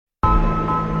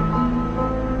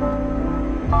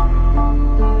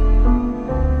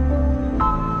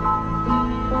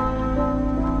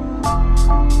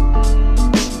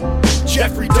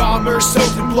Jeffrey Dahmer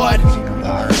soaked in blood.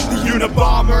 The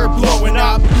Unabomber blowing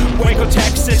up. Waco,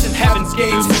 Texas and Heaven's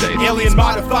Gates. Alien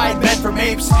modified men from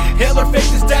apes. Hitler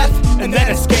faked his death and then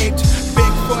escaped.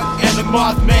 Bigfoot and the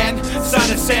Mothman.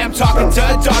 Son of Sam talking to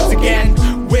dogs again.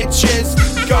 Witches,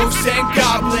 ghosts and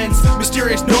goblins.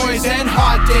 Mysterious noise and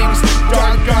hauntings.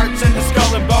 Dark arts and the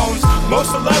skull and bones. Most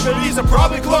celebrities are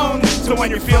probably cloned. So when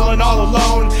you're feeling all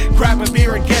alone, grab a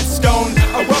beer and get stoned.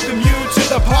 I welcome you to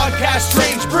the podcast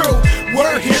Strange Brew.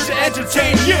 We're here to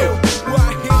entertain you.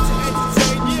 We're here to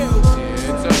entertain you.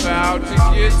 It's about to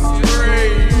get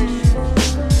strange.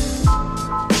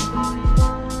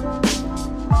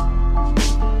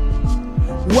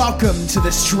 Welcome to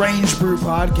the Strange Brew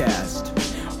Podcast.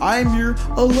 I'm your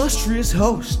illustrious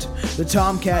host, the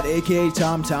Tomcat, aka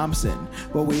Tom Thompson.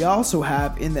 But we also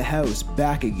have in the house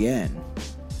back again.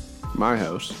 My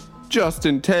house,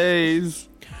 Justin Taze.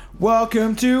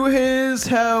 Welcome to his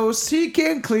house. He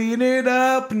can clean it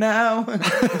up now.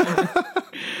 That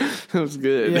was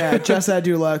good. Yeah, just had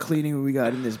to do a lot of cleaning when we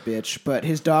got in this bitch. But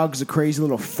his dog's a crazy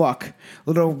little fuck.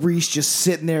 Little Reese just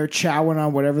sitting there chowing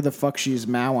on whatever the fuck she's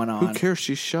mowing on. Who cares?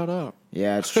 She shut up.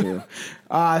 Yeah, it's true.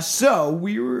 So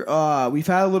we've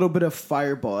had a little bit of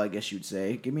Fireball, I guess you'd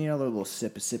say. Give me another little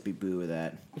sippy boo of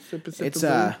that.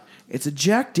 It's a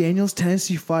Jack Daniel's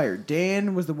Tennessee Fire.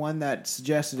 Dan was the one that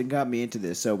suggested and got me into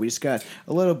this, so we just got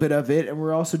a little bit of it, and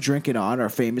we're also drinking on our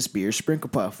famous beer, Sprinkle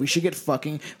Puff. We should get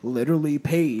fucking literally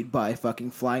paid by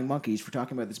fucking flying monkeys for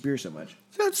talking about this beer so much.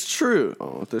 That's true.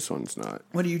 Oh, this one's not.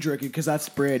 What are you drinking? Because that's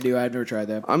brand new. I've never tried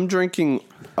that. I'm drinking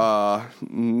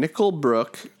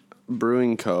Nickelbrook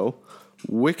Brewing Co.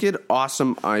 Wicked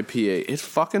Awesome IPA. It's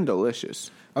fucking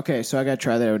delicious. Okay, so I gotta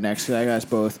try that out next. I got us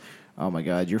both. Oh my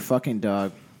god, your fucking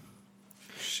dog.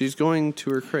 She's going to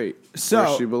her crate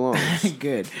where she belongs.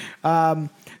 Good.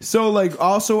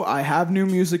 Also, I have new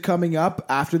music coming up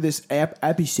after this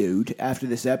episode.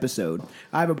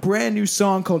 I have a brand new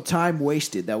song called Time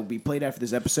Wasted that will be played after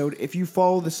this episode. If you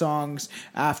follow the songs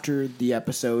after the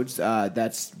episodes,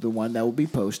 that's the one that will be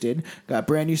posted. Got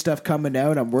brand new stuff coming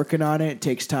out. I'm working on it. It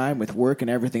takes time with work and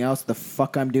everything else the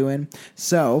fuck I'm doing.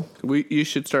 So You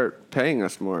should start paying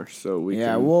us more so we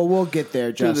can we'll get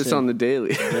there, Justin. do this on the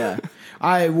daily. Yeah.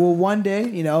 I will one day,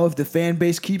 if the fan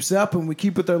base keeps up and we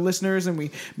keep with our listeners and we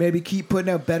maybe keep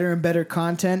putting out better and better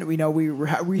content. We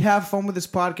have fun with this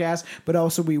podcast, but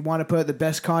also we want to put out the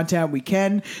best content we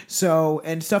can. So,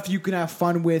 and stuff you can have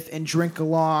fun with and drink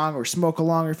along or smoke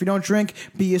along. Or if you don't drink,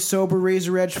 be a sober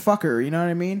razor edge fucker. You know what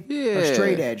I mean? Yeah. Or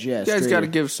straight edge, yes. You guys got to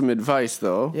give some advice,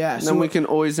 though. Yeah. And then we can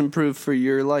always improve for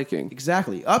your liking.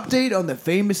 Exactly. Update on the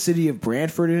famous city of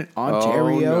Brantford,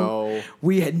 Ontario. Oh, no.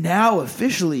 We had now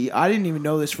officially, I didn't even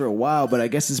know this for a while, but I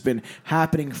guess it's been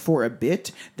happening for a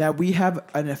bit, that we have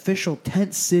an official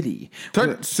tent city.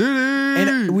 Tent city!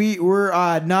 And we're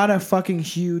not a fucking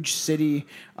huge city.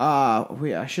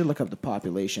 I should look up the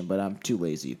population, but I'm too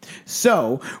lazy.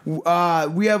 So,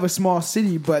 we have a small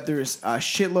city, but there's a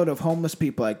shitload of homeless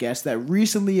people, I guess, that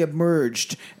recently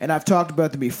emerged, and I've talked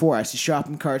about them before. I see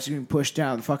shopping carts being pushed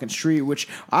down the fucking street, which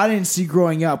I didn't see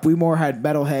growing up. We more had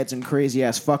metalheads and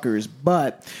crazy-ass fuckers,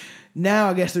 but now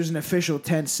I guess there's an official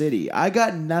tent city. I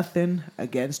got nothing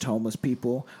against homeless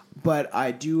people, but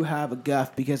I do have a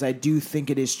guff because I do think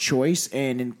it is choice.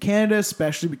 And in Canada,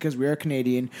 especially because we are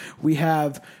Canadian, we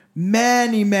have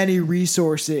many, many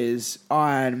resources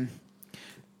on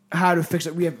how to fix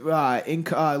it. We have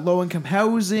low-income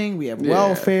housing. We have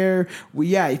welfare.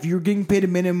 If you're getting paid a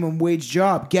minimum wage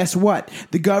job, guess what?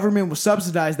 The government will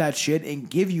subsidize that shit and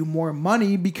give you more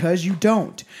money because you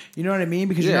don't. You know what I mean?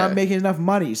 Because you're not making enough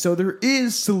money. So there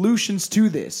is solutions to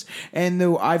this. And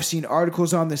though I've seen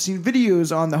articles on this, seen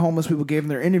videos on the homeless people giving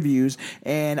their interviews,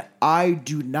 and I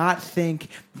do not think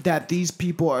that these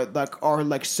people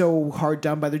are so hard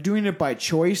done by. They're doing it by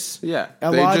choice. Yeah,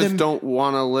 they just don't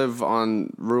want to live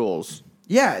on rules.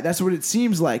 Yeah, that's what it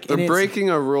seems like. They're breaking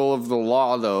a rule of the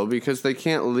law, though, because they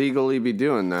can't legally be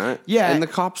doing that. Yeah. And the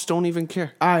cops don't even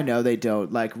care. I know they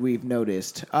don't, like we've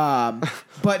noticed. But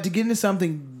to get into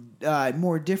something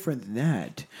more different than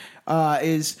that,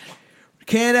 is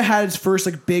Canada had its first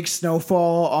big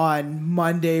snowfall on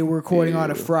Monday. We're recording on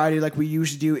a Friday like we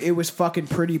usually do. It was fucking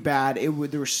pretty bad.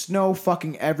 There was snow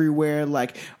fucking everywhere.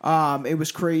 It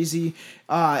was crazy.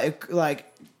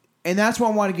 And that's why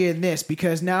I want to get in this,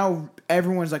 because now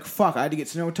everyone's like, fuck, I had to get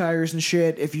snow tires and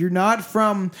shit. If you're not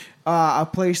from a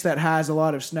place that has a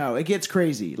lot of snow, it gets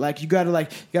crazy. You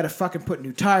gotta fucking put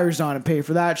new tires on and pay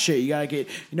for that shit. You gotta get,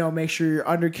 make sure your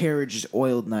undercarriage is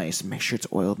oiled nice. Make sure it's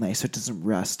oiled nice so it doesn't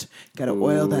rust. Gotta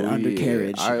oil that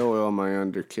undercarriage. I oil my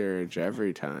undercarriage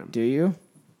every time. Do you?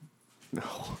 No.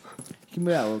 You can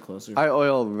move that a little closer. I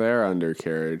oil their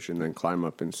undercarriage and then climb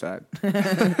up inside.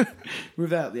 Move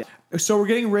that, yeah. So we're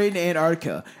getting right into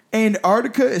Antarctica.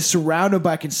 Antarctica is surrounded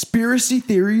by conspiracy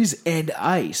theories and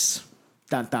ice.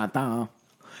 Dun, dun, dun.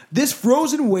 This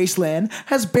frozen wasteland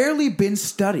has barely been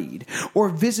studied or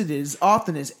visited as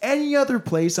often as any other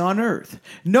place on Earth.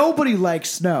 Nobody likes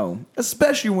snow,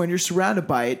 especially when you're surrounded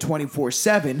by it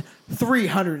 24/7,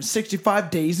 365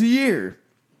 days a year.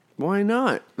 Why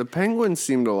not? The penguins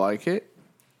seem to like it.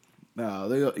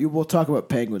 We'll talk about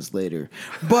penguins later.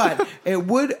 But it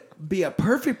would be a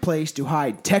perfect place to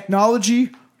hide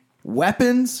technology,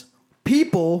 weapons,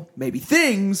 people, maybe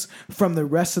things from the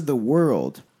rest of the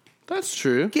world. That's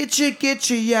true. Get you,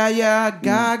 yeah,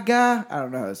 gaga. I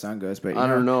don't know how the song goes, but I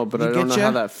don't know, but I don't know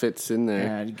how that fits in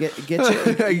there. Yeah, get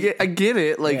you. I get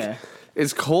it. Like, Yeah.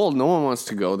 it's cold. No one wants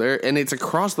to go there, and it's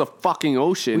across the fucking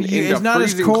ocean. It's not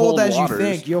as cold as waters. you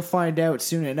think. You'll find out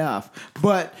soon enough.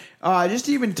 But just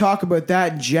to even talk about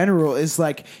that in general is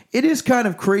like, it is kind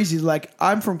of crazy. Like,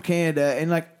 I'm from Canada,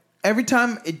 and like, every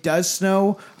time it does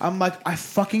snow, I'm like, I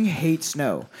fucking hate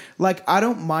snow. Like, I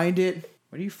don't mind it.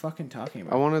 What are you fucking talking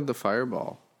about? I wanted the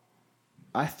fireball.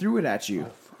 I threw it at you.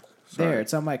 There,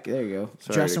 it's on my. There you go.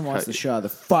 Sorry Justin to wants cut the you. shot, the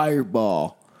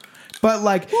fireball. But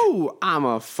like, Ooh, I'm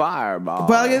a fireball.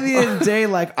 but like at the end of the day,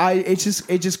 like it's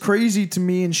just crazy to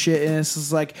me and shit. And it's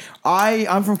just like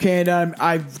I'm from Canada.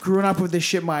 I've grown up with this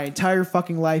shit my entire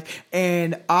fucking life,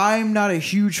 and I'm not a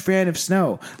huge fan of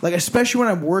snow. Like, especially when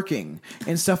I'm working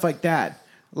and stuff like that.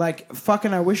 Like,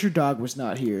 fucking, I wish your dog was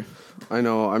not here. I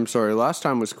know. I'm sorry. Last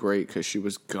time was great because she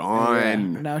was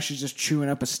gone. Yeah, now she's just chewing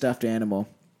up a stuffed animal.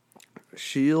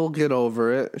 She'll get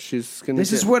over it. She's gonna.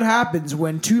 This is what happens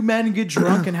when two men get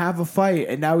drunk and have a fight,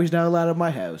 and now he's not allowed at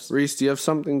my house. Reese, do you have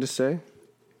something to say?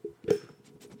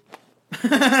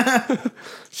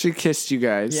 She kissed you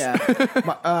guys.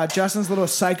 Yeah. Justin's little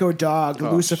psycho dog,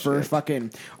 Lucifer, shit.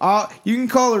 fucking. You can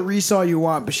call her Reese all you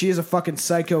want, but she is a fucking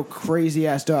psycho, crazy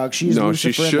ass dog. She's No,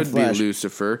 Lucifer she in the should be flesh.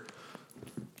 Lucifer.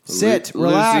 Sit,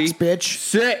 relax, Lizzie, bitch.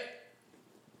 Sit.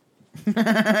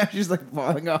 She's like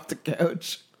falling off the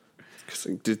couch. Because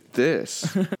I did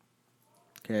this.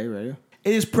 Okay, ready?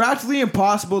 It is practically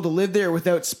impossible to live there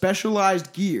without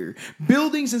specialized gear,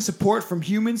 buildings, and support from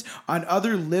humans on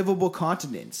other livable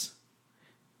continents.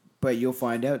 But you'll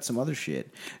find out some other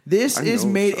shit. This is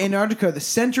made Antarctica the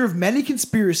center of many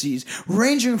conspiracies,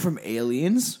 ranging from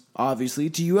aliens, obviously,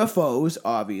 to UFOs,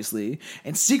 obviously,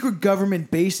 and secret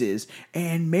government bases,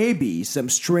 and maybe some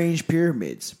strange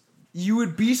pyramids. You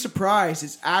would be surprised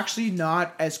it's actually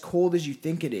not as cold as you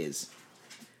think it is.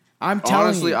 I'm telling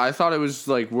Honestly, you. I thought it was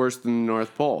like worse than the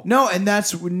North Pole.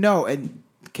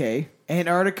 Okay.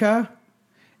 Antarctica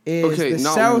is the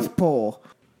no. South Pole.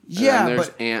 Yeah, and there's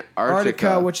but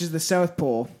Antarctica, which is the South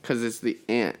Pole. because it's the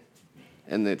ant,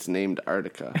 and it's named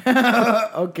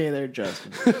Arctica. Okay, there,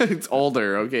 Justin. It's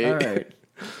older. Okay. All right.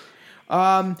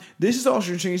 This is also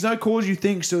interesting. It's not cold as you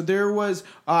think. So there was,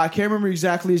 I can't remember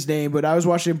exactly his name, but I was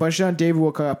watching a bunch on David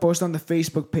Wilcock post on the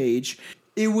Facebook page.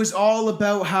 It was all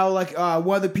about how, like,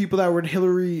 one of the people that were in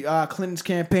Hillary Clinton's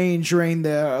campaign during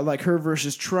the, like, her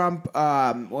versus Trump,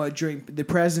 during the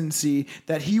presidency,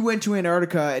 that he went to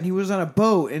Antarctica and he was on a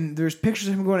boat, and there's pictures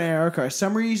of him going to Antarctica for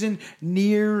some reason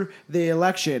near the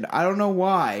election. I don't know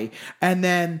why. And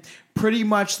then pretty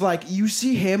much, like, you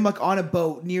see him, like, on a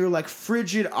boat near, like,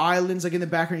 frigid islands, like, in the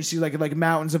background you see, like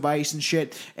mountains of ice and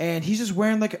shit, and he's just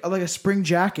wearing, like a spring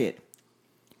jacket.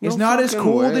 It's No not as fucking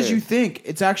cold way. as you think.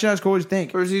 It's actually not as cold as you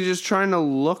think. Or is he just trying to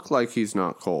look like he's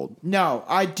not cold? No,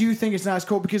 I do think it's not as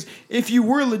cold because if you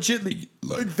were legitimately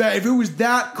like that, if it was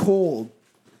that cold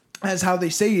as how they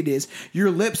say it is,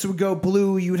 your lips would go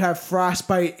blue. You would have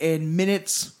frostbite in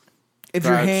minutes if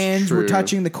your That's hands were true.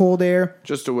 touching the cold air.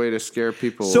 Just a way to scare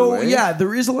people So, away? yeah,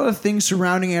 there is a lot of things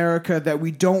surrounding Antarctica that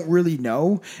we don't really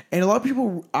know. And a lot of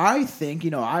people, I think,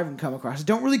 I haven't come across it,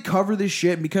 don't really cover this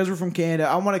shit. And because we're from Canada,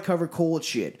 I want to cover cold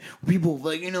shit. People,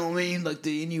 like, like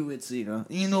the Inuits, I don't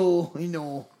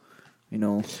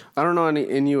know any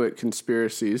Inuit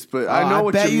conspiracies, but I know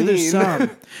what bet you mean. There's some.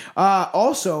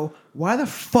 Also, why the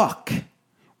fuck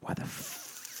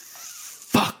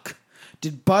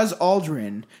did Buzz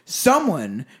Aldrin,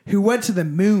 someone who went to the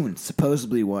moon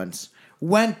supposedly once,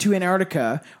 went to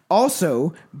Antarctica?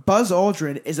 Also, Buzz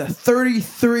Aldrin is a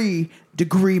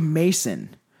 33-degree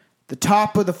Mason. The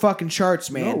top of the fucking charts,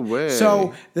 man. No way.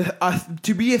 So,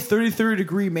 to be a 33rd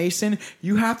degree Mason,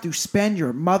 you have to spend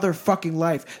your motherfucking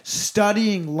life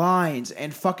studying lines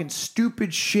and fucking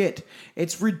stupid shit.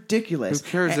 It's ridiculous. Who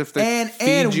cares if they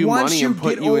feed you once money you and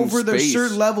put get you in over those space?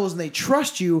 certain levels and they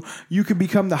trust you, you can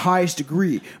become the highest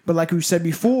degree. But like we said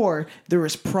before, there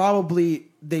is probably,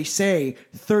 they say,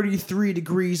 33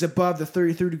 degrees above the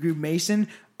 33 degree Mason,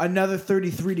 another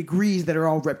 33 degrees that are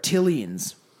all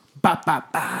reptilians. Ba, ba,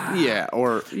 ba. Yeah,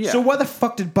 So why the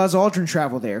fuck did Buzz Aldrin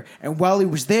travel there? And while he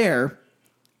was there,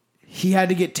 he had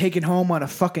to get taken home on a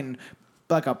fucking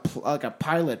like a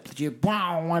pilot. You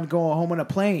want to go home on a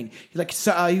plane? He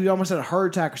almost had a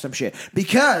heart attack or some shit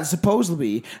because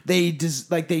supposedly they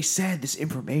said this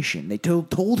information. They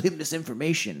told him this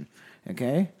information.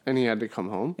 Okay, and he had to come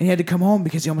home. And he had to come home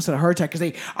because he almost had a heart attack.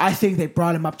 Because I think they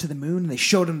brought him up to the moon and they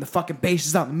showed him the fucking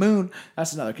bases on the moon.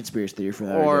 That's another conspiracy theory for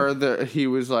that. Or he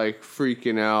was like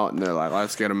freaking out, and they're like,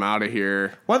 "Let's get him out of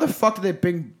here." Why the fuck did they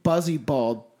bring Buzzy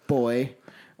Bald Boy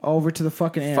over to the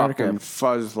fucking Antarctica? Fucking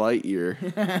Fuzz Lightyear.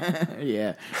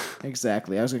 Yeah,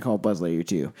 exactly. I was going to call it Buzz Lightyear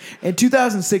too. In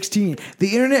 2016,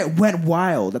 the internet went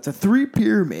wild that the 3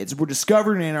 pyramids were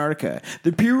discovered in Antarctica.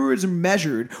 The pyramids are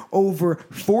measured over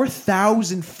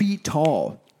 4,000 feet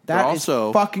tall. That is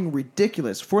fucking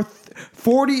ridiculous.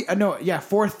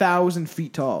 4,000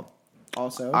 feet tall.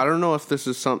 Also, I don't know if this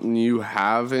is something you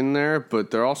have in there,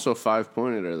 but they're also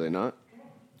 5-pointed, are they not?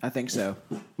 I think so.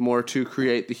 More to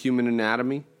create the human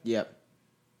anatomy? Yep.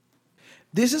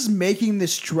 This is making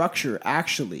this structure,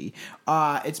 actually,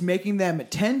 it's making them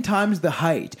 10 times the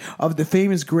height of the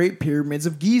famous Great Pyramids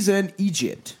of Giza in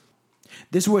Egypt.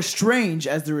 This was strange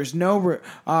as there was no record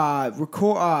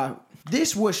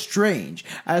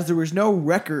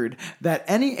that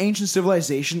any ancient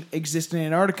civilization existed in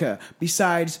Antarctica.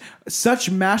 Besides, such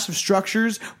massive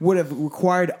structures would have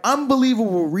required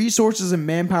unbelievable resources and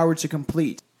manpower to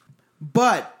complete.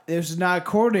 But this is not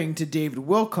according to David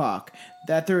Wilcock,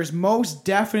 that there is most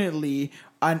definitely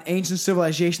an ancient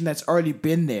civilization that's already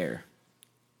been there.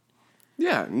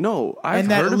 Yeah, no, I've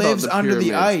and that heard lives about the under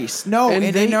the ice. No, in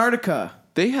Antarctica.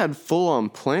 They had full-on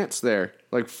plants there,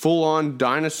 like full-on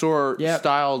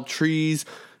dinosaur-style trees.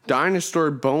 Dinosaur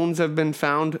bones have been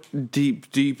found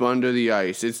deep, deep under the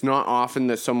ice. It's not often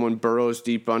that someone burrows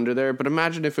deep under there, but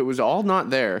imagine if it was all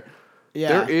not there.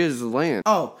 Yeah. There is land.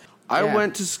 Oh, I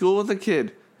went to school with a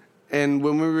kid, and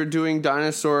when we were doing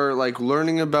dinosaur, like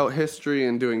learning about history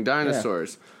and doing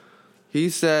dinosaurs, he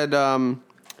said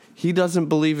he doesn't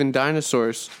believe in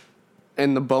dinosaurs,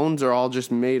 and the bones are all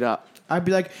just made up. I'd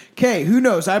be like, okay, who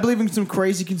knows? I believe in some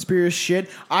crazy conspiracy shit.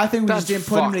 I think we just didn't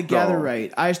put them together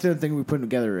right. I just didn't think we put them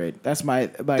together right. That's my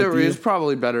There is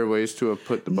probably better ways to have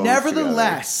put the bones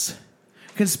Nevertheless,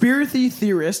 conspiracy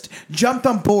theorists jumped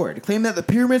on board, claiming that the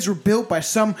pyramids were built by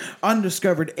some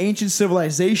undiscovered ancient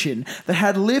civilization that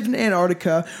had lived in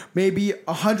Antarctica maybe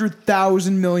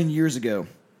 100,000 million years ago.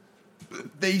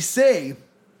 They say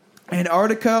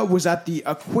Antarctica was at the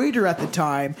equator at the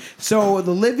time, so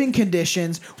the living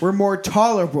conditions were more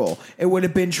tolerable. It would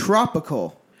have been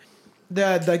tropical.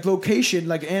 The location,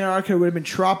 like Antarctica, would have been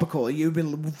tropical. It would have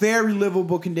been very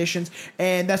livable conditions,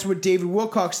 and that's what David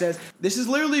Wilcock says. This is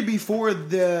literally before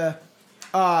the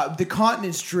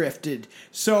continents drifted,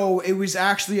 so it was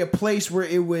actually a place where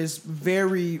it was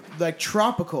very like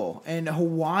tropical and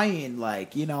Hawaiian,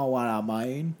 like, you know what I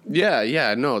mean?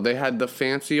 Yeah, no, they had the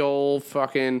fancy old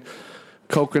fucking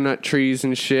coconut trees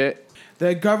and shit.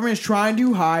 The government is trying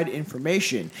to hide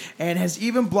information and has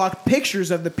even blocked pictures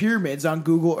of the pyramids on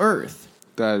Google Earth.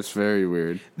 That is very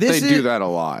weird. They do that a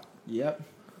lot. Yep,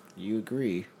 you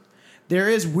agree. There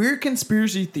is weird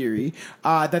conspiracy theory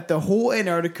that the whole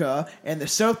Antarctica and the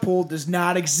South Pole does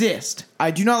not exist.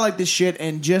 I do not like this shit,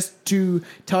 and just to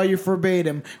tell you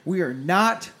verbatim, we are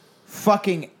not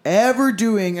fucking ever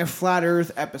doing a Flat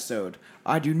Earth episode.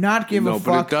 I do not give a fuck.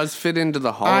 No, but it does fit into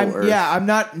the Hollow Earth. Yeah, I'm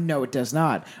not... No, it does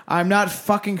not. I'm not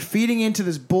fucking feeding into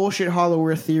this bullshit Hollow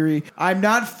Earth theory. I'm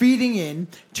not feeding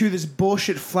into this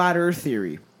bullshit Flat Earth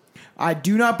theory. I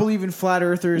do not believe in flat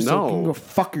earthers, so you can go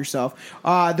fuck yourself.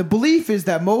 The belief is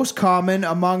that most common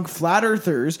among flat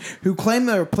earthers who claim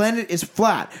that our planet is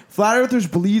flat. Flat earthers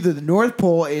believe that the North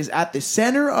Pole is at the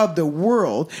center of the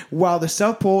world, while the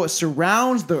South Pole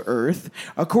surrounds the Earth.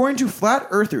 According to flat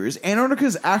earthers, Antarctica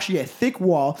is actually a thick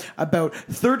wall about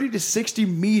 30 to 60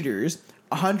 meters,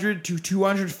 100 to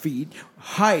 200 feet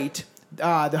height,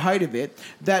 the height of it,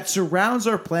 that surrounds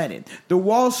our planet. The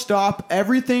walls stop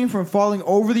everything from falling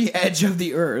over the edge of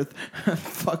the Earth.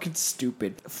 Fucking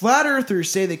stupid. Flat Earthers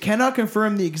say they cannot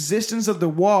confirm the existence of the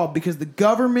wall because the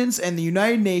governments and the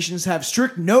United Nations have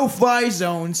strict no-fly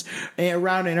zones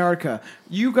around Antarctica.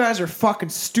 You guys are fucking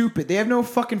stupid. They have no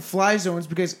fucking fly zones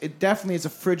because it definitely is a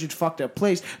frigid, fucked up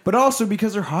place, but also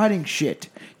because they're hiding shit.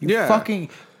 You fucking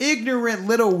ignorant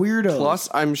little weirdos. Plus,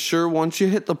 I'm sure once you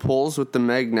hit the poles with the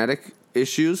magnetic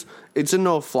issues, it's a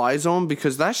no-fly zone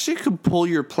because that shit could pull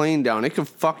your plane down. It could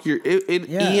fuck your... It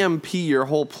EMP your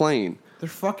whole plane. They're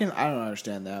fucking... I don't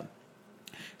understand that.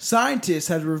 Scientists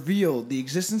have revealed the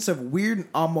existence of weird and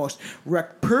almost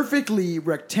perfectly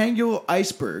rectangular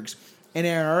icebergs in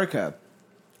Antarctica.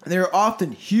 They are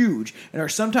often huge and are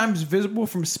sometimes visible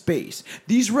from space.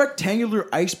 These rectangular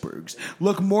icebergs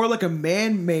look more like a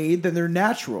man-made than they're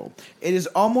natural. It is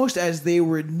almost as they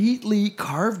were neatly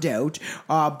carved out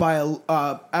out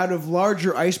of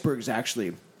larger icebergs,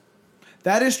 actually.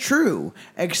 That is true,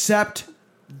 except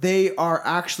they are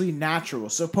actually natural,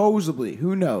 supposedly.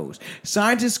 Who knows?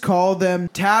 Scientists call them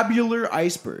tabular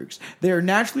icebergs. They are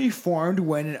naturally formed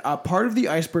when a part of the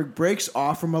iceberg breaks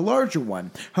off from a larger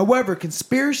one. However,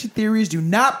 conspiracy theories do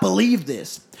not believe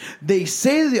this. They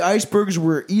say the icebergs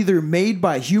were either made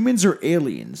by humans or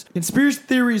aliens. Conspiracy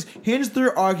theories hinge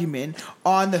their argument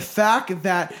on the fact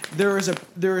that there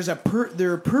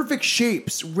are perfect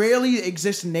shapes rarely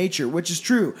exist in nature, which is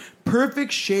true.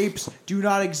 Perfect shapes do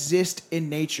not exist in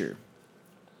nature.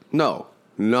 No.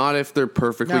 Not if they're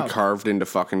perfectly carved into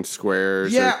fucking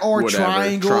squares. Yeah, or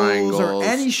whatever, triangles, or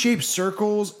any shape,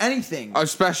 circles, anything.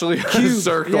 Especially a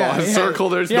circle. A circle,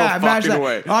 there's no fucking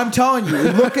way. I'm telling you,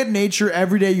 look at nature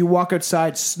every day you walk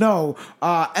outside. Snow,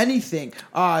 anything.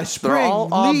 Spring, they're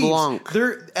all leaves. oblong.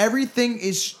 Everything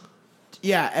is...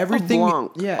 Yeah, everything...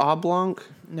 Oblong. Yeah. Oblong?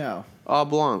 No.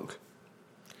 Oblong.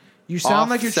 You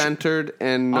sound like you're... Centered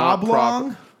and not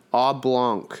oblong?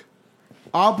 Oblong.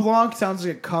 Oblong sounds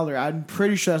like a color. I'm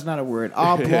pretty sure that's not a word.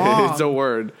 Oblong. It's a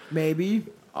word. Maybe.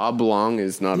 Oblong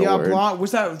is not a word. Oblong.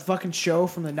 What's that fucking show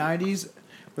from the 90s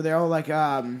where they're all like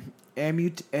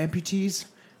amputees?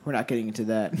 We're not getting into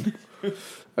that.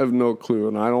 I have no clue,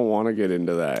 and I don't want to get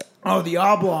into that. Oh, the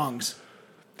oblongs.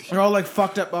 They're all like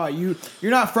fucked up. Oh, you're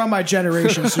not from my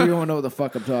generation, so you don't know what the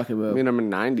fuck I'm talking about. I mean, I'm a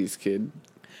 90s kid.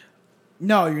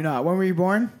 No, you're not. When were you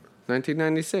born?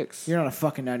 1996. You're not a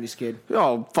fucking 90s kid.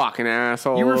 Oh, fucking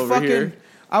asshole! You were over fucking. Here.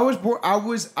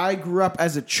 I grew up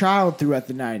as a child throughout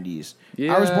the 90s.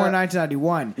 Yeah. I was born in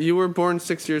 1991. You were born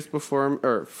 6 years before,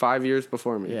 or 5 years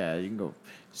before me. Yeah, you can go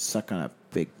suck on a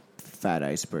big fat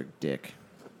iceberg dick.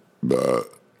 There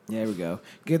we go.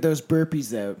 Get those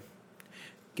burpees out.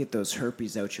 Get those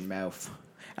herpes out your mouth.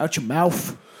 Out your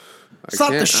mouth.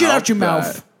 Slap the shit out your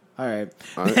mouth. All right.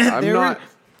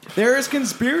 There is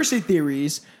conspiracy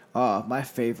theories. Oh, my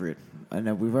favorite. I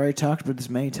know we've already talked about this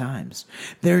many times.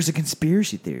 There's a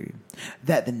conspiracy theory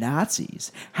that the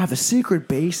Nazis have a secret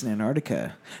base in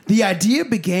Antarctica. The idea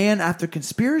began after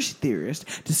conspiracy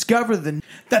theorists discovered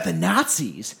that the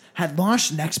Nazis had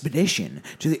launched an expedition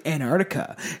to the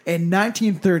Antarctica in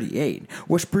 1938,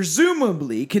 which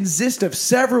presumably consists of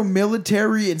several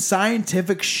military and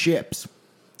scientific ships.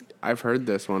 I've heard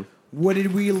this one. What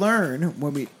did we learn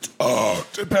when we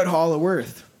about Hollow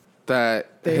Earth?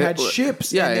 That they had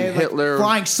ships, yeah, and they and had Hitler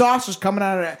flying saucers coming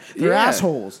out of their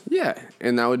assholes. Yeah,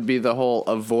 and that would be the whole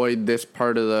avoid this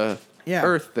part of the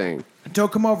Earth thing.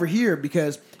 Don't come over here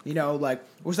because like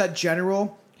what's that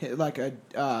general? Like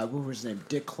what was his name?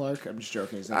 Dick Clark. I'm just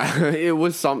joking. It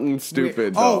was something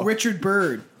stupid. Richard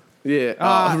Byrd.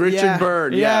 Yeah, Richard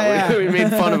Byrd. Yeah. We made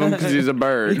fun of him because he's a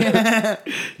bird. Yeah.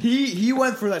 He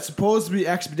went for that supposedly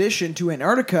expedition to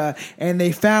Antarctica, and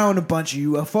they found a bunch of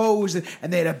UFOs,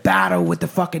 and they had a battle with the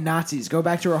fucking Nazis. Go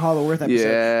back to our Hollow Earth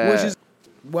episode, which is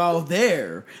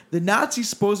the Nazis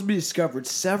supposedly discovered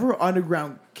several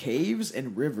underground caves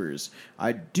and rivers.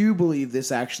 I do believe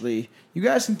this actually. You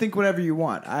guys can think whatever you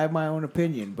want. I have my own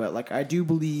opinion, but I do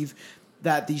believe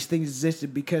that these things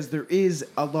existed because there is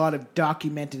a lot of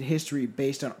documented history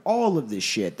based on all of this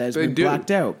shit that has been blacked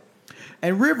out.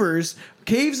 And rivers,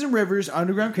 caves and rivers,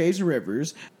 underground caves and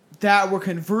rivers that were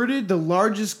converted the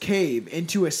largest cave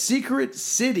into a secret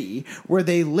city where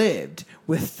they lived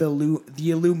with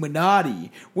the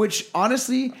Illuminati, which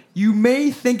honestly, you may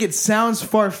think it sounds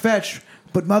far-fetched,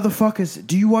 but motherfuckers,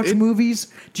 do you watch movies?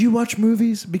 Do you watch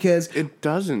movies? Because it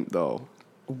doesn't, though.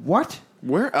 What?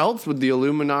 Where else would the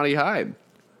Illuminati hide?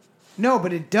 No,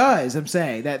 but it does. I'm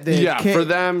saying that for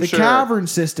them, the cavern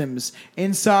systems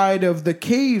inside of the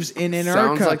caves in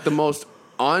Antarctica sounds like the most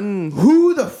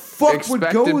Who the fuck would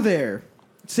go there?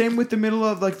 Same with the middle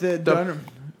of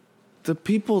the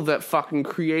people that fucking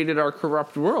created our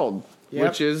corrupt world,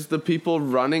 which is the people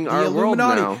running our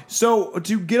Illuminati. world now. So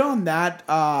to get on that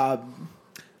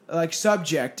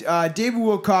subject, David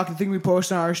Wilcock, the thing we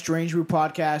post on our Strange Brew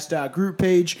podcast group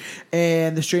page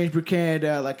and the Strange Brew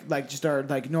Canada, just our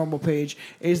normal page,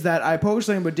 is that I posted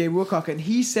something about David Wilcock, and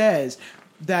he says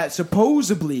that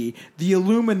supposedly the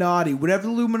Illuminati, whatever the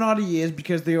Illuminati is,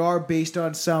 because they are based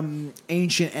on some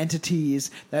ancient entities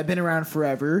that have been around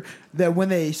forever, that when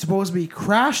they supposedly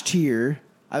crashed here,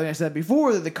 I think I said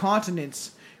before, that the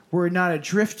continents were not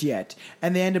adrift yet,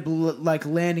 and they end up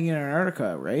landing in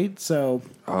Antarctica, right? So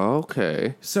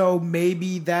okay, so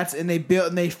maybe that's, and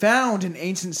they found an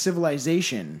ancient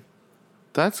civilization.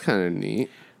 That's kind of neat.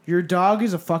 Your dog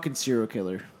is a fucking serial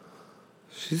killer.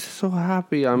 She's so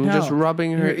happy. I'm just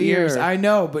rubbing her ears. I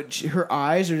know, but her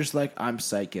eyes are just like, I'm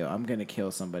psycho. I'm going to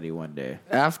kill somebody one day.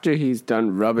 After he's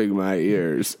done rubbing my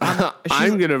ears,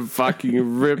 I'm going to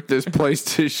fucking rip this place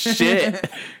to shit.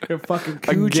 Fucking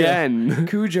Cujo. Again.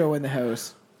 Cujo in the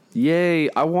house. Yay.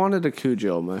 I wanted a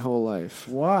Cujo my whole life.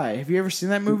 Why? Have you ever seen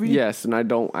that movie? Yes, and I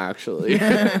don't actually.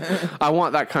 I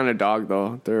want that kind of dog,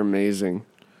 though. They're amazing.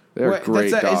 They're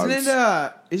great dogs.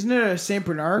 Isn't it a St.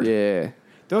 Bernard? Yeah.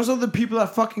 Those are the people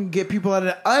that fucking get people out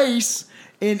of ice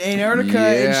in Antarctica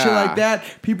and shit like that.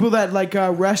 People that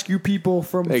rescue people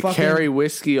from They fucking... carry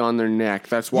whiskey on their neck.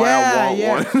 That's why I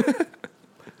want one.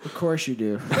 Of course you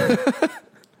do.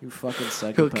 You fucking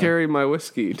psychopath. He'll carry my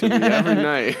whiskey to me every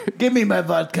night. Give me my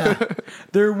vodka.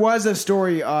 There was a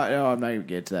story... no, I'm not going to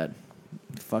get to that.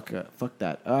 Fuck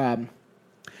that.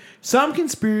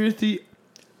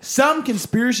 Some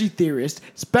conspiracy theorists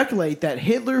speculate that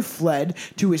Hitler fled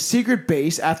to his secret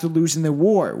base after losing the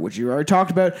war, which you already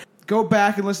talked about. Go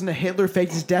back and listen to Hitler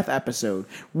Faked His Death episode,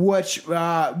 which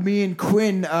me and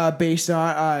Quinn based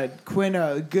on. Quinn,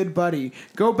 a good buddy.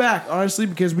 Go back, honestly,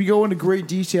 because we go into great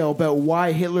detail about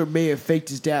why Hitler may have faked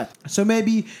his death. So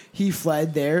maybe he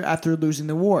fled there after losing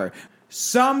the war.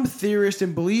 Some theorists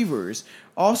and believers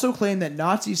also claim that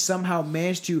Nazis somehow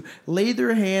managed to lay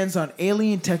their hands on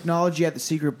alien technology at the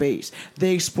secret base.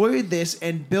 They exploited this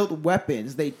and built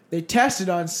weapons. They tested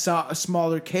on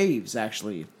smaller caves,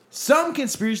 actually. Some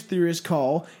conspiracy theorists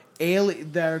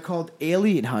that are called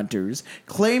alien hunters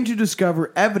claim to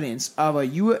discover evidence of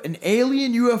an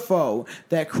alien UFO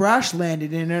that crash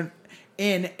landed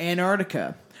in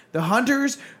Antarctica. The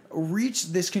hunters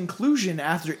reached this conclusion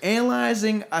after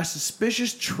analyzing a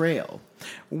suspicious trail,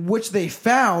 which they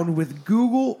found with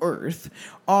Google Earth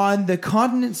on the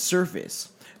continent's surface.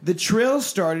 The trail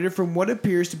started from what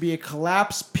appears to be a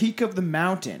collapsed peak of the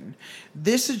mountain.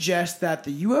 This suggests that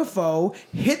the UFO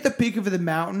hit the peak of the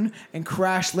mountain and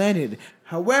crash landed.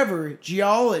 However,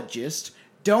 geologists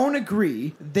don't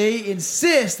agree. They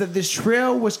insist that this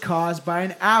trail was caused by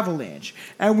an avalanche.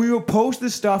 And we will post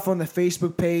this stuff on the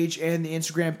Facebook page and the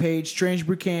Instagram page, Strange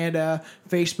Brew Canada,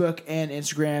 Facebook and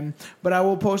Instagram. But I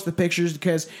will post the pictures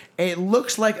because it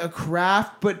looks like a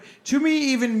craft. But to me,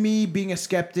 even me being a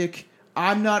skeptic,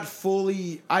 I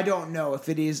don't know if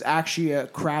it is actually a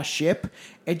crash ship.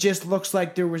 It just looks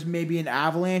like there was maybe an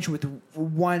avalanche with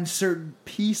one certain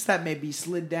piece that maybe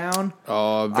slid down.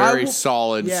 Oh, very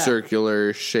solid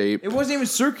circular shape. It wasn't even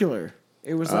circular.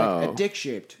 It was like a dick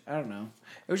shaped. I don't know.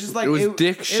 It was just like... It was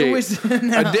dick shaped. It was,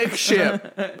 no. A dick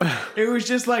ship. It was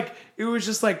just like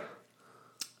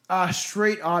a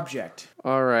straight object.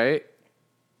 All right.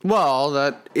 Well,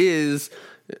 that is...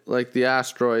 like the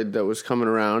asteroid that was coming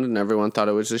around and everyone thought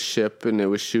it was a ship and it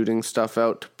was shooting stuff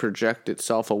out to project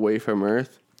itself away from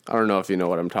Earth. I don't know if you know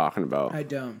what I'm talking about. I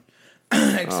don't.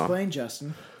 Explain,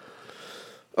 Justin.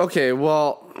 Okay,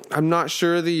 well, I'm not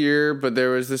sure of the year, but there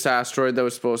was this asteroid that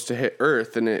was supposed to hit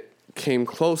Earth and it came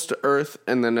close to Earth,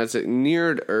 and then as it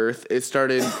neared Earth, it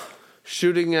started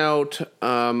shooting out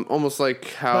almost like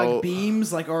how... like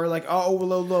beams?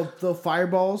 Little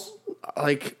fireballs?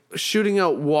 Like shooting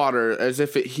out water as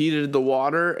if it heated the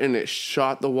water and it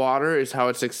shot the water is how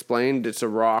it's explained. It's a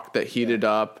rock that heated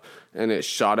up and it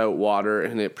shot out water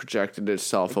and it projected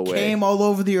itself away. Came all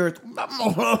over the Earth.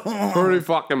 Pretty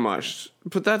fucking much.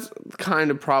 But that's kind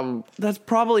of that's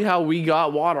probably how we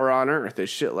got water on Earth, is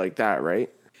shit like that, right?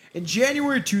 In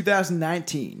January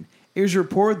 2019, it was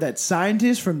reported that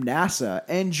scientists from NASA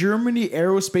and Germany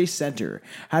Aerospace Center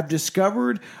have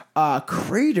discovered a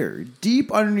crater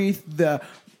deep underneath the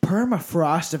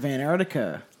permafrost of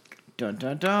Antarctica. Dun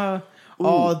dun dun. Ooh.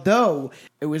 Although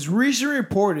it was recently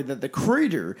reported that the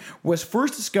crater was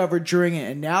first discovered during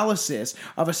an analysis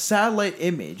of a satellite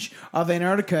image of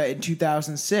Antarctica in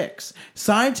 2006.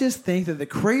 Scientists think that the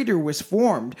crater was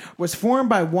formed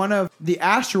by one of the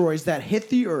asteroids that hit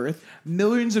the Earth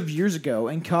millions of years ago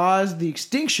and caused the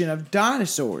extinction of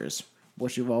dinosaurs.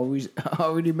 which we've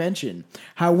already mentioned.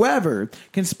 However,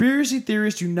 conspiracy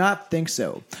theorists do not think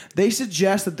so. They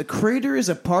suggest that the crater is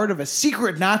a part of a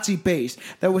secret Nazi base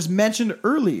that was mentioned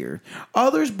earlier.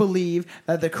 Others believe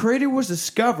that the crater was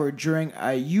discovered during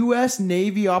a U.S.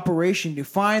 Navy operation to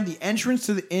find the entrance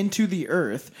into the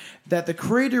Earth. That the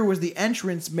crater was the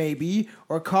entrance, maybe,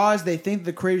 they think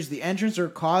the crater is the entrance or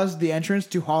caused the entrance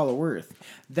to Hollow Earth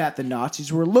that the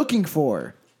Nazis were looking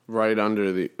for. Right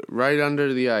under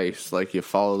the ice, like you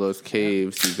follow those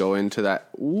caves, you go into that.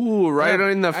 Ooh,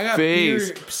 in the I got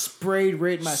face. Beer sprayed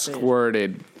right in my face.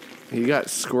 Squirted. He got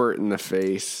squirt in the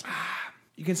face.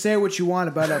 You can say what you want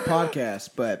about our podcast,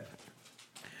 but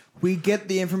we get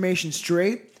the information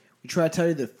straight. We try to tell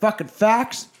you the fucking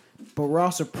facts, but we're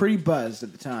also pretty buzzed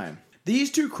at the time.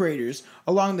 These two craters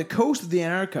along the coast of the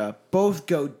Antarctica both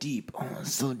go deep. Oh,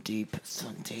 so deep.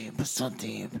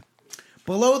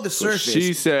 Below the surface,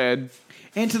 She said,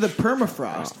 into the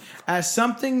permafrost, as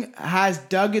something has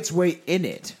dug its way in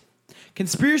it.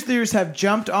 Conspiracy theorists have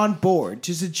jumped on board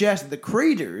to suggest that the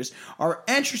craters are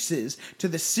entrances to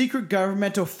the secret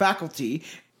governmental faculty.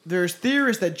 There's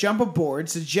theorists that jump aboard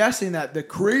suggesting that the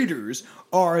craters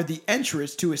are the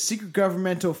entrance to a secret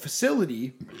governmental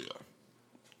facility,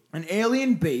 an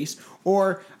alien base,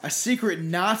 or a secret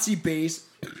Nazi base,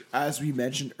 as we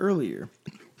mentioned earlier.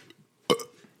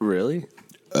 really?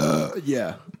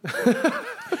 Yeah.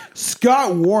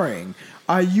 Scott Waring,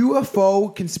 a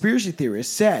UFO conspiracy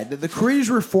theorist, said that the craters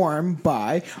were formed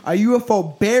by a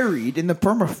UFO buried in the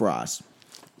permafrost,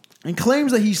 and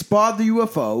claims that he spotted the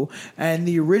UFO and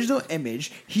the original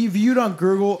image he viewed on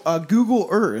Google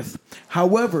Earth.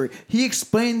 However, he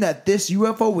explained that this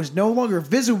UFO was no longer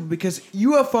visible because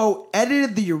UFO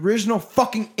edited the original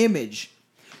fucking image.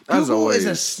 Google is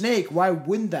a snake. Why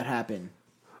wouldn't that happen?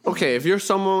 Okay, if you're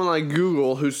someone like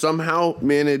Google who somehow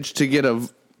managed to get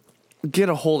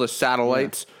a hold of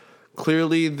satellites,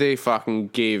 clearly they fucking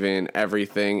gave in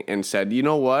everything and said, you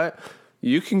know what?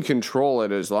 You can control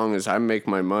it as long as I make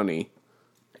my money.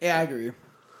 Yeah, I agree.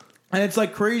 And it's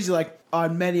like crazy, like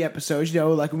on many episodes,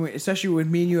 like especially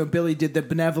when me and you and Billy did the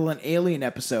benevolent alien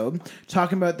episode,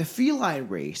 talking about the feline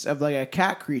race of like a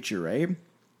cat creature, right?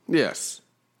 Yes.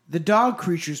 The dog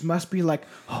creatures must be like,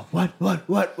 oh,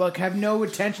 what, like have no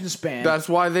attention span. That's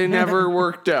why they never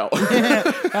worked out.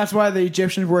 That's why the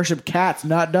Egyptians worship cats,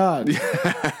 not dogs.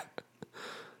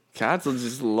 Cats will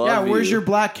just love you. Yeah, where's your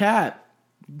black cat?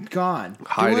 Gone.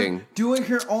 Hiding. Doing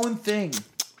her own thing.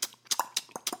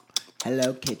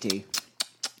 Hello, kitty.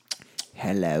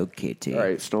 Hello, kitty. All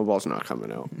right, Snowball's not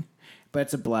coming out. But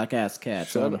it's a black-ass cat.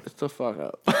 Shut the fuck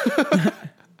up.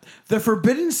 The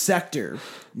Forbidden Sector.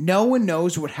 No one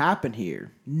knows what happened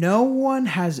here. No one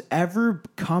has ever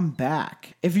come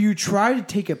back. If you try to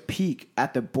take a peek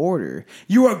at the border,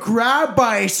 you are grabbed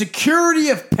by a security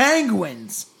of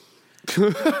penguins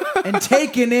and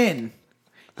taken in.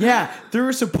 Yeah, there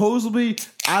were supposedly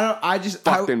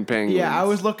penguins. Yeah, I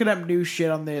was looking up new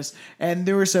shit on this, and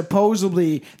there was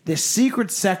supposedly this secret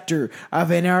sector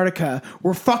of Antarctica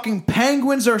where fucking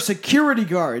penguins are security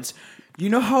guards. You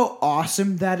know how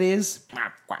awesome that is?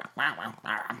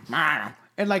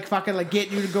 And like fucking like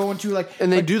getting you to go into like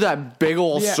and they like, do that big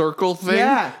old circle thing.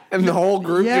 Yeah. And the whole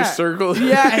group just circles.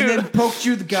 Yeah, and then pokes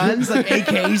you with guns like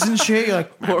AKs and shit. You're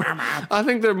like I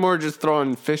think they're more just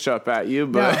throwing fish up at you,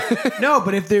 but no,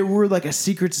 but if there were like a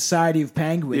secret society of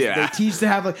penguins, they teach to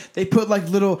have like they put like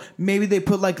little things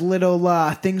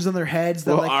on their heads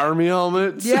that little like army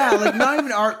helmets. Yeah, like not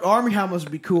even army helmets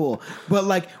would be cool, but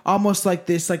like almost like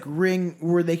this like ring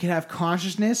where they could have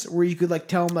consciousness where you could like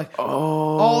tell them like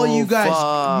all you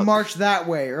guys march that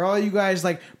way, or all you guys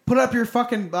like put up your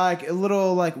fucking like a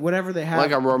little like whatever they have,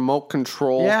 like a remote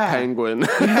control penguin.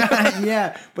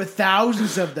 yeah, but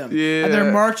thousands of them. Yeah, and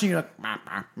they're marching like.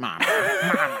 I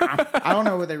don't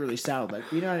know what they really sound like.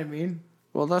 You know what I mean?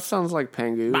 Well, that sounds like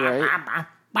Pengu, right?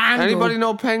 Anybody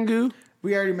know Pengu?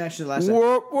 We already mentioned it last time.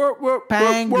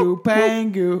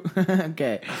 Pangu.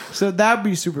 Okay. So that'd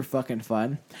be super fucking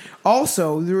fun.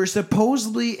 Also, there was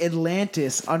supposedly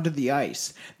Atlantis under the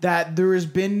ice. That there has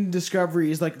been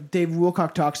discoveries, like Dave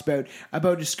Wilcock talks about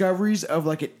discoveries of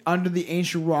like it under the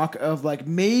ancient rock of like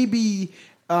maybe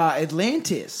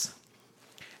Atlantis.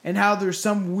 And how there's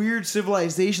some weird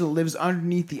civilization that lives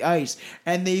underneath the ice.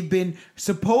 And they've been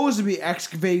supposed to be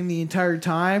excavating the entire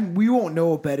time. We won't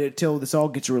know about it till this all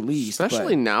gets released.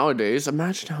 Especially nowadays.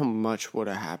 Imagine how much would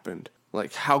have happened.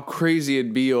 Like, how crazy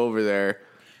it'd be over there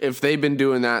if they've been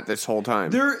doing that this whole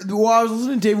time. I was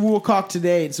listening to Dave Wilcock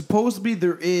today, and supposedly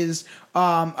there is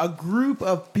a group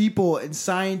of people and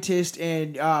scientists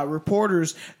and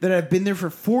reporters that have been there for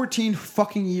 14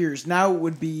 fucking years. Now it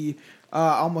would be...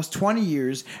 almost 20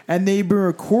 years, and they've been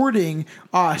recording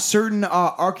certain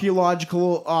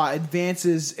archaeological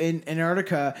advances in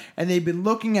Antarctica, and they've been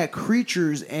looking at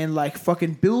creatures and like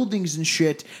fucking buildings and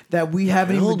shit that we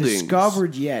haven't even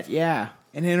discovered yet. Yeah,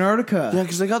 in Antarctica. Yeah,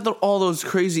 because they got all those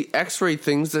crazy X-ray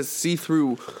things that see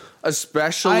through,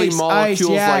 especially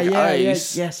molecules like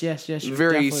ice. Yes. You're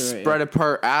very right, spread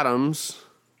apart atoms.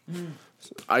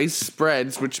 Ice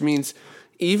spreads, which means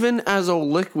even as a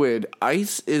liquid,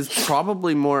 ice is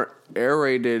probably more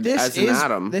aerated as an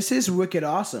atom. This is wicked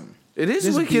awesome. It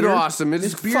is wicked awesome.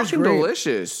 It's fucking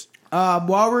delicious.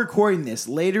 While we're recording this,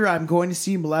 later I'm going to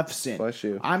see Maleficent. Bless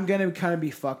you. I'm going to kind of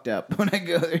be fucked up when I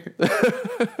go there.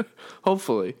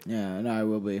 Hopefully. Yeah, no, I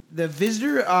will be.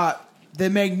 The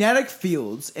magnetic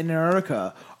fields in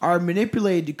Antarctica are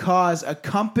manipulated to cause a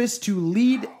compass to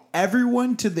lead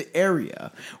everyone to the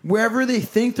area wherever they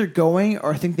think they're going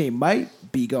or think they might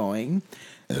be going.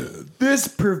 This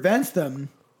prevents them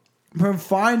from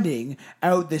finding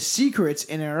out the secrets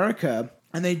in Antarctica,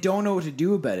 and they don't know what to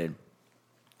do about it.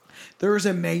 There is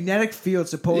a magnetic field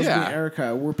supposedly in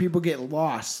Antarctica where people get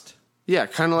lost. Yeah,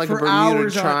 kind of like a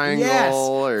Bermuda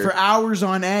Triangle. For hours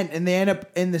on end, and they end up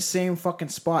in the same fucking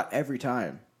spot every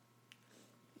time.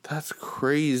 That's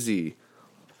crazy.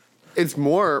 It's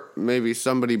more maybe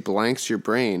somebody blanks your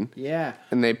brain. Yeah.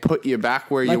 And they put you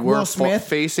back where like you were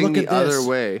facing the other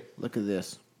way. Look at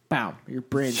this. Bam. Your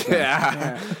brain's gone.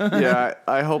 Yeah.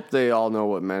 I hope they all know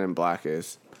what Men in Black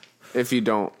is. If you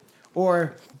don't.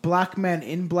 Or Black Men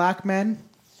in Black Men.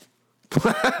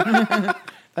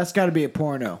 That's got to be a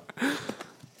porno.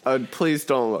 Please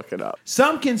don't look it up.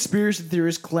 Some conspiracy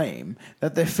theorists claim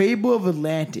that the fable of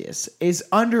Atlantis is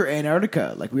under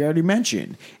Antarctica, like we already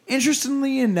mentioned.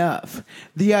 Interestingly enough,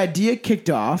 the idea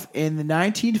kicked off in the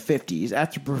 1950s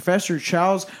after Professor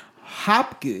Charles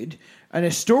Hapgood, an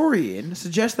historian,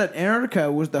 suggests that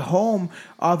Antarctica was the home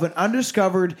of an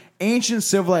undiscovered ancient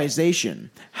civilization.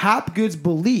 Hapgood's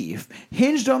belief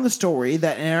hinged on the story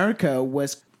that Antarctica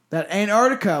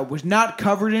was not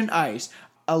covered in ice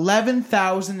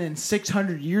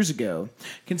 11,600 years ago.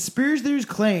 Conspiracy theories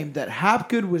claim that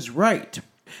Hapgood was right.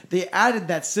 They added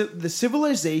that the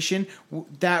civilization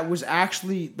that was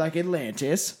actually like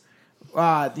Atlantis,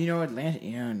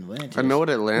 Atlantis. I know what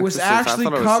Atlantis was is. actually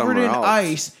covered in else.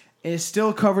 ice and is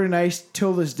still covered in ice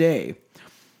till this day.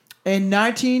 In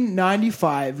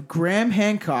 1995, Graham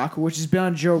Hancock, which has been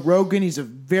on Joe Rogan, he's a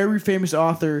very famous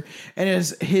author, and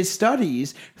his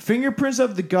studies, Fingerprints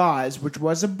of the Gods, which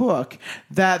was a book,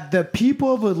 that the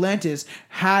people of Atlantis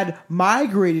had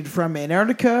migrated from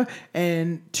Antarctica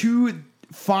and to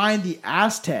find the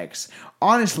Aztecs.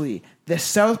 Honestly, the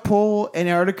South Pole,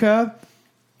 Antarctica,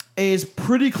 is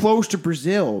pretty close to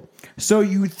Brazil. So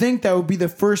you would think that would be the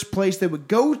first place they would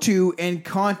go to and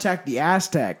contact the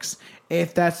Aztecs.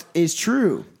 If that is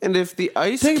true. And if the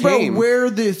ice Think about where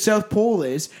the South Pole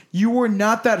is. You are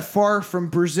not that far from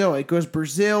Brazil. It goes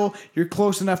Brazil. You're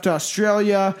close enough to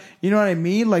Australia. You know what I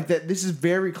mean? Like that. This is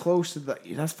very close to the...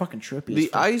 That's fucking trippy.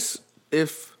 The ice,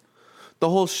 if the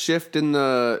whole shift in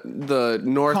the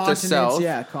north to south...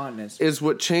 Yeah, continents. ...is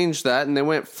what changed that. And they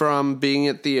went from being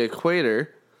at the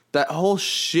equator. That whole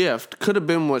shift could have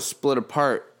been what split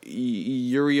apart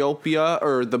Europa,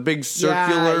 or the big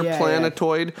circular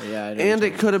planetoid. Yeah, and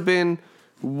it could have been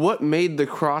what made the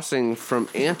crossing from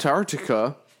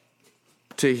Antarctica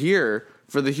to here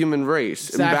for the human race.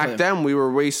 Exactly. And back then we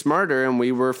were way smarter and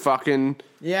we were fucking...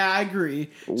 Yeah, I agree.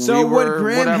 So what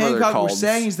Graham Hancock was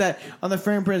saying is that on the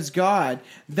Fingerprints God,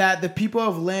 that the people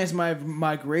of lands might have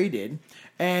migrated,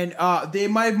 and they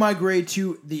might have migrated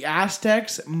to the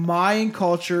Aztecs, Mayan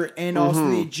culture, and also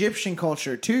the Egyptian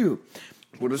culture too.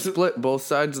 Would have split both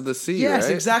sides of the sea, yes,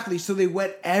 right? Exactly. So they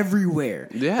went everywhere.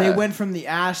 Yeah. They went from the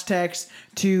Aztecs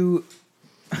to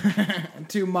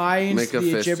Mayans to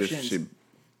the Egyptians.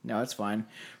 No, it's fine.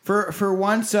 For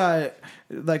once,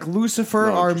 like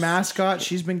Lucifer, our mascot,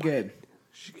 she's been good.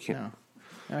 She can't.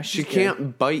 No, she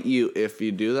can't bite you if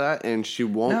you do that, and she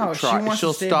won't try. She wants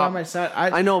to stay by my side.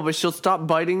 I know, but she'll stop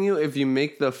biting you if you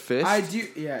make the fist. I do.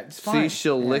 Yeah, it's fine. See,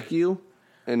 she'll lick you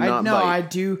and not bite. No, I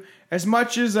do. As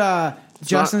much as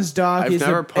Justin's dog I've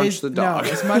never punched the dog.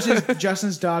 No, as much as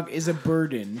Justin's dog is a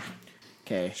burden.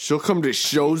 Okay. She'll come to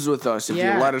shows with us if you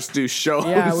let us do shows.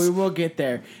 Yeah, we will get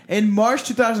there. In March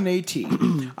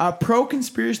 2018, a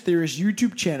pro-conspiracy theorist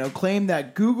YouTube channel claimed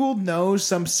that Google knows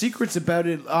some secrets about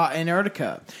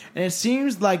Antarctica. And it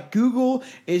seems like Google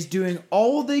is doing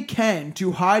all they can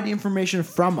to hide information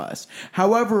from us.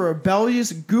 However, a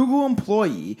rebellious Google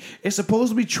employee is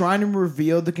supposed to be trying to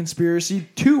reveal the conspiracy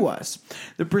to us.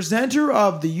 The presenter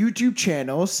of the YouTube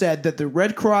channel said that the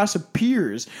Red Cross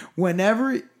appears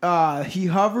whenever he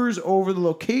hovers over the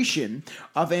location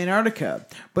of Antarctica,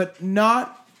 but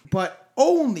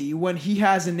only when he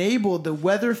has enabled the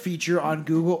weather feature on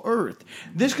Google Earth.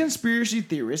 This conspiracy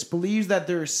theorist believes that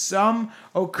there is some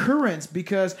occurrence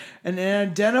because an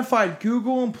unidentified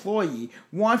Google employee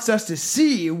wants us to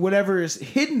see whatever is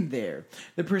hidden there.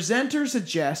 The presenter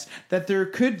suggests that there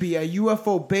could be a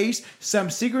UFO base, some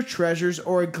secret treasures,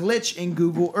 or a glitch in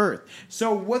Google Earth.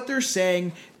 So what they're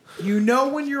saying, you know,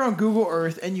 when you're on Google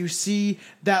Earth and you see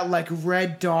that like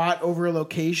red dot over a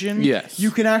location, yes,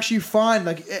 you can actually find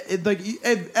like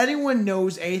if anyone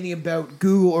knows anything about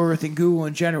Google Earth and Google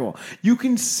in general, you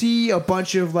can see a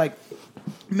bunch of like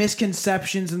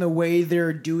misconceptions in the way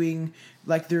they're doing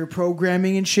like their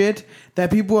programming and shit that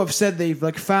people have said they've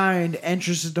like found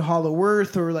entrances to Hollow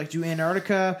Earth or like to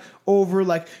Antarctica over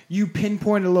like you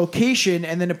pinpoint a location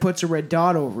and then it puts a red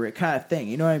dot over it kind of thing.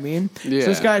 You know what I mean? Yeah. So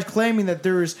this guy's claiming that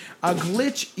there's a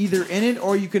glitch either in it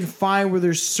or you can find where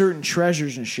there's certain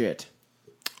treasures and shit.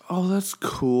 Oh, that's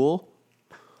cool.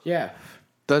 Yeah.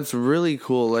 That's really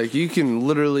cool. Like you can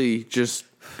literally just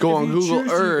go on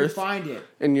Google Earth find it.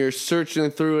 And you're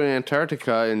searching through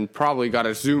Antarctica and probably got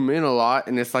to zoom in a lot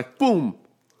and it's like, boom.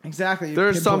 Exactly.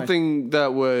 There's something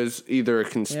that was either a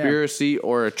conspiracy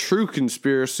or a true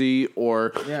conspiracy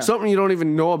or something you don't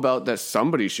even know about that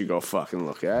somebody should go fucking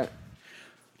look at.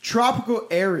 Tropical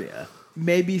area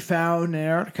may be found in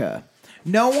Antarctica.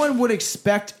 No one would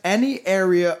expect any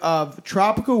area of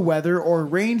tropical weather or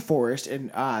rainforest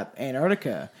in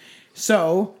Antarctica.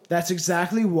 So, that's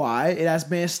exactly why it has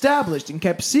been established and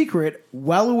kept secret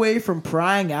well away from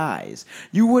prying eyes.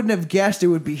 You wouldn't have guessed it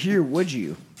would be here, would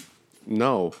you?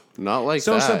 No, not like that.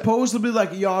 So supposedly,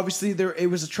 like, obviously it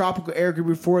was a tropical area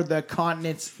before the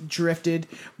continents drifted.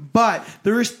 But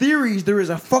there is theories there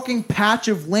is a fucking patch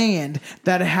of land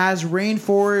that has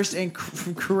rainforest and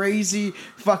crazy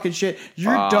fucking shit.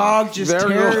 Your dog just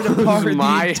teared apart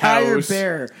the entire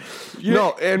bear.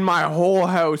 No, and my whole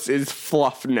house is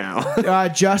fluff now.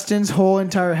 Justin's whole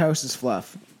entire house is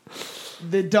fluff.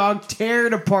 The dog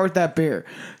teared apart that bear.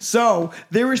 So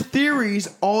there was theories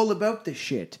all about this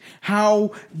shit.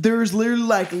 How there's literally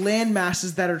like land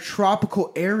masses that are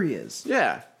tropical areas.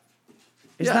 Yeah.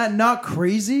 Is that not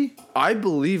crazy? I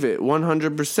believe it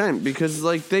 100% because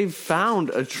like they've found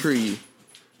a tree,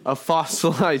 a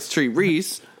fossilized tree.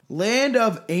 Reese. Land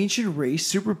of ancient race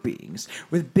super beings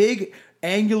with big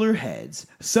angular heads.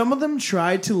 Some of them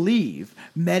tried to leave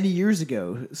many years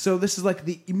ago. So this is like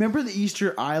you remember the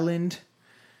Easter Island?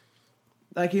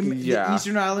 Like in the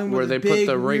Eastern Island where with they the big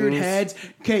put the weird rings. heads.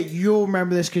 Okay, you'll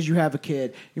remember this because you have a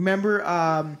kid. You remember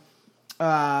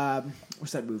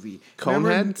what's that movie?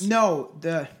 Coneheads? No,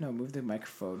 move the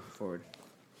microphone forward.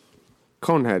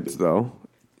 Coneheads though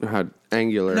had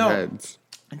angular heads.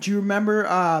 Do you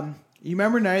remember you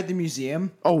remember Night at the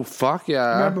Museum? Oh fuck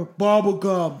yeah. Remember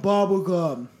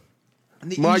bubblegum.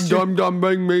 My dum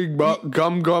bang me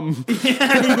gum.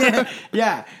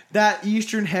 Yeah, that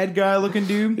Eastern head guy looking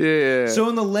dude. Yeah. So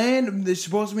in the land, there's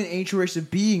supposed to be an ancient race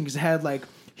of beings that had like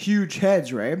huge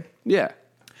heads, right? Yeah.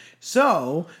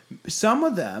 So some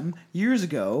of them years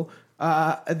ago,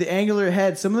 the angular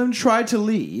head, some of them tried to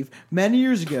leave many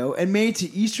years ago and made it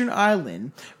to Eastern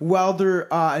Island while their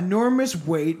enormous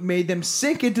weight made them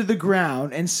sink into the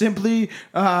ground and simply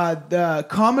the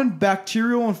common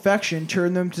bacterial infection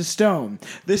turned them to stone.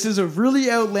 This is a really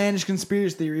outlandish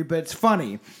conspiracy theory, but it's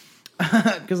funny.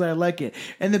 Because I like it.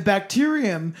 And the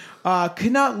bacterium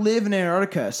could not live in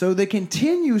Antarctica, so they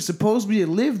continue supposedly to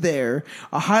live there,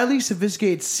 a highly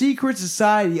sophisticated secret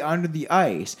society under the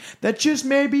ice that just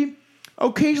maybe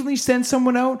occasionally send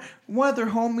someone out, one of their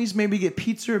homies maybe get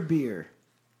pizza or beer.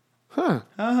 Huh.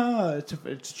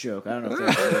 It's a joke. I don't know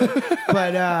if that's real.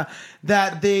 But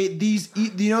that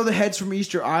you know the heads from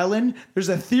Easter Island? There's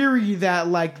a theory that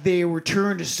like they were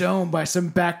turned to stone by some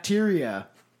bacteria.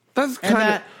 That's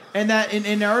kind of... And that in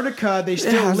Antarctica, they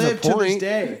still live to this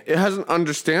day. It has an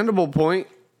understandable point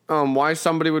why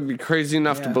somebody would be crazy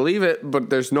enough to believe it, but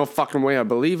there's no fucking way I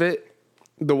believe it.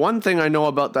 The one thing I know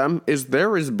about them is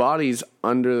there is bodies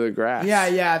under the grass.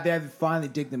 Yeah, they have to finally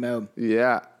dig them out.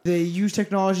 Yeah. They use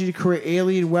technology to create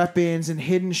alien weapons and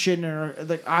hidden shit.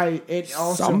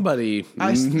 Somebody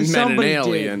met an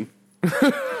alien.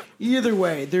 Either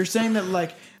way, they're saying that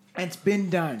like it's been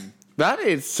done. That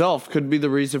itself could be the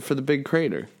reason for the big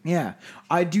crater. Yeah,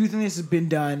 I do think this has been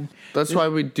done. That's why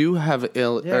we do have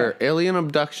alien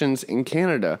abductions in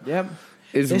Canada. Yep.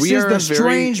 This is the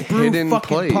Strange Brew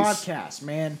fucking podcast,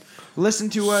 man. Listen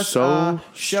to us. So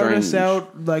shout us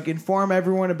out. Like, inform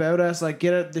everyone about us. Like,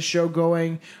 get the show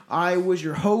going. I was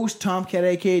your host, Tomcat,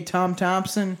 a.k.a. Tom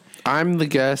Thompson. I'm the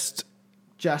guest,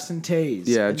 Justin Taze.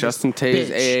 Yeah, Justin Taze,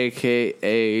 bitch.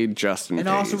 a.k.a. Justin And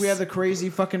Taze. also we have the crazy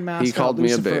fucking mascot, He called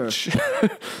Lucifer. me a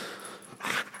bitch.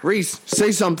 Reese,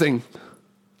 say something.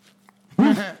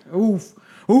 Oof.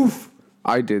 Oof.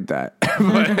 I did that.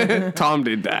 But Tom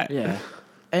did that. Yeah.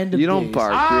 End of You don't days.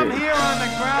 bark. I'm You're- here on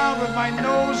the ground with my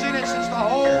nose in it since the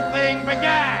whole thing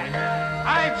began.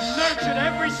 I've nurtured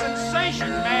every sensation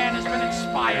man has been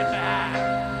inspired to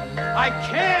have. I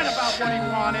cared about what he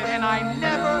wanted, and I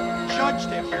never judged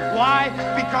him. Why?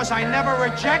 Because I never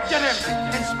rejected him.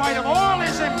 In spite of all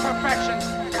his imperfections,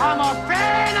 I'm a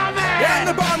fan of him! And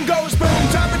the bomb goes boom,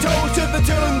 tap the toes to the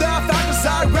tune. The factors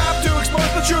I rap to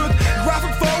expose the truth.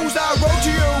 Graphic flows I wrote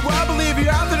to you. I believe you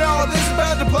have to know this is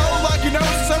about to blow like you know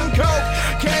some coke.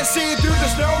 Can't see through the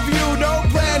snow view, no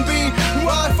plan B.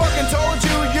 Well, I fucking told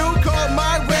you, you called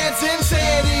my rants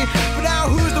insanity. But now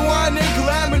who's the one in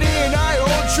calamity? And I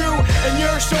hold true, and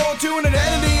your soul to an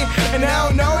identity. And I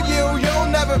don't know you, you'll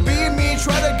never be me.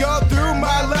 Try to go through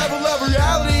my level of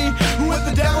reality. With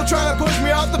the devil trying to push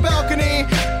me off the balcony.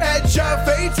 Edge of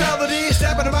fatality,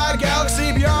 step into my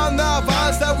galaxy. Beyond the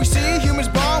violence that we see, humans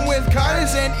bomb with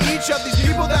kindness. And each of these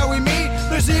people that we meet,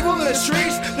 there's evil in the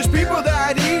streets. There's people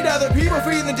that eat other people,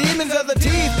 feeding the demons of the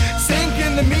teeth. Sink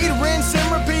in the meat, rinse and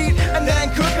repeat, and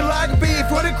then cook it like beef.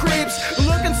 What it creeps,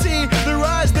 look and see their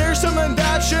eyes. There's something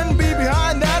that shouldn't be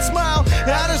behind that smile.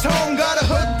 At his home, got a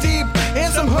hook deep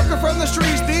in some hooker from the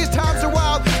streets. These times are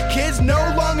wild. Kids no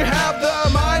longer have the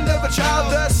mind of a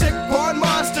child. The sick born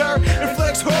monster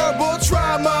inflicts horrible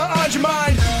trauma on your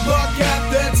mind. Look at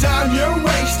the time you're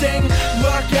wasting.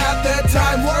 Look at the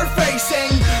time we're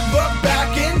facing. Look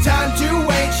back in time to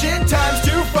ancient times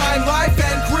to find life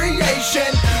and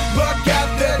creation. Look at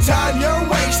the time you're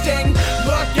wasting.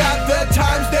 Look at the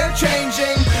times they're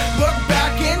changing. Look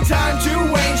back in time to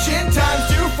ancient times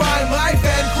to find life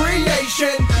and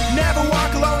creation. Never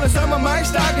walk alone, and someone might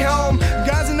stop you home.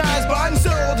 Guns and knives bought and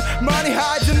sold. Money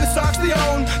hides in the socks they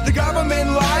own. The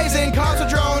government lies and cops are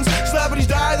drones. Celebrities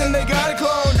die, then they got a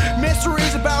clone.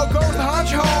 Mysteries about ghosts and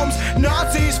haunch homes.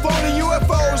 Nazis floating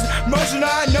UFOs. Most of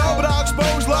I know, but I'll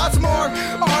expose lots more.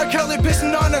 R. Kelly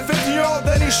pissing on a 15-year-old,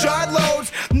 then he shot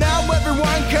loads. Now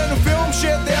everyone can film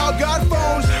shit, they all got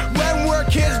phones. When we're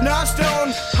kids, not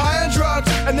stoned, high on drugs,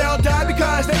 and they'll die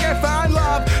because they can't find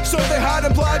love. So they hide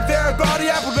and plug their body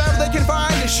up, whatever they can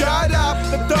find to shut up.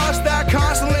 The thoughts that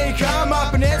constantly come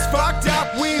up, and it's fucked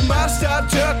up. We must have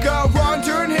took a wrong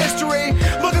turn in history.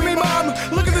 Look at me, mom,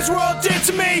 look at this world did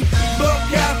to me. Look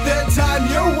at the time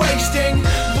you're wasting.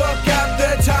 Look at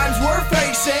the times we're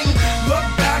facing. Look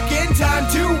back in time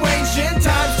to ancient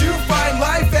times to find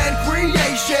life and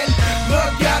creation.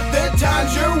 Look at the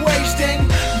times you're wasting.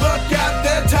 Look at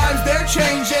the times they're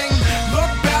changing.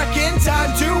 Look back in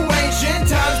time to ancient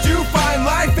times to find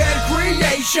life and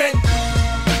creation.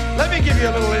 Let me give you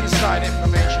a little inside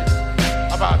information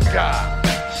about God.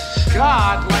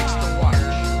 God likes to watch.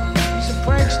 He's a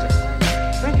prankster.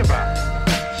 Think about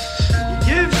it.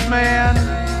 He gives man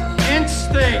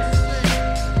instinct.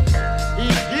 He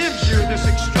gives you this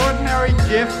extraordinary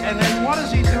gift, and then what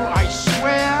does he do? I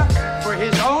swear, for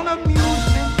his own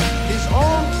amusement, his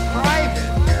own private,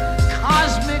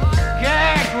 cosmic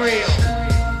gag reel,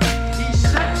 he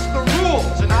sets the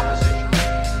rules in opposition.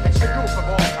 It's the goof of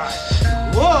all kinds.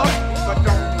 Look, but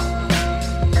don't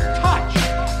touch.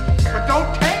 Touch, but don't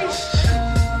taste.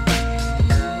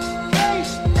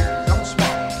 Taste, don't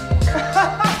smell.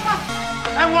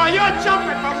 And while you're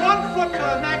jumping from one foot to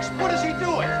the next, what is he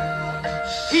doing?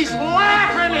 He's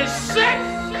laughing his sick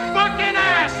fucking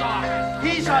ass off.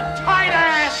 He's a tight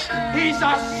ass. He's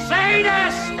a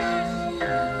sadist.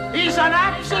 He's an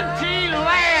absentee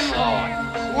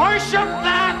landlord. Worship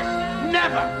that?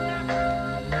 Never.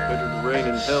 Better to reign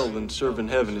in hell than serve in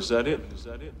heaven, is that it?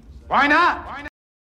 Why not?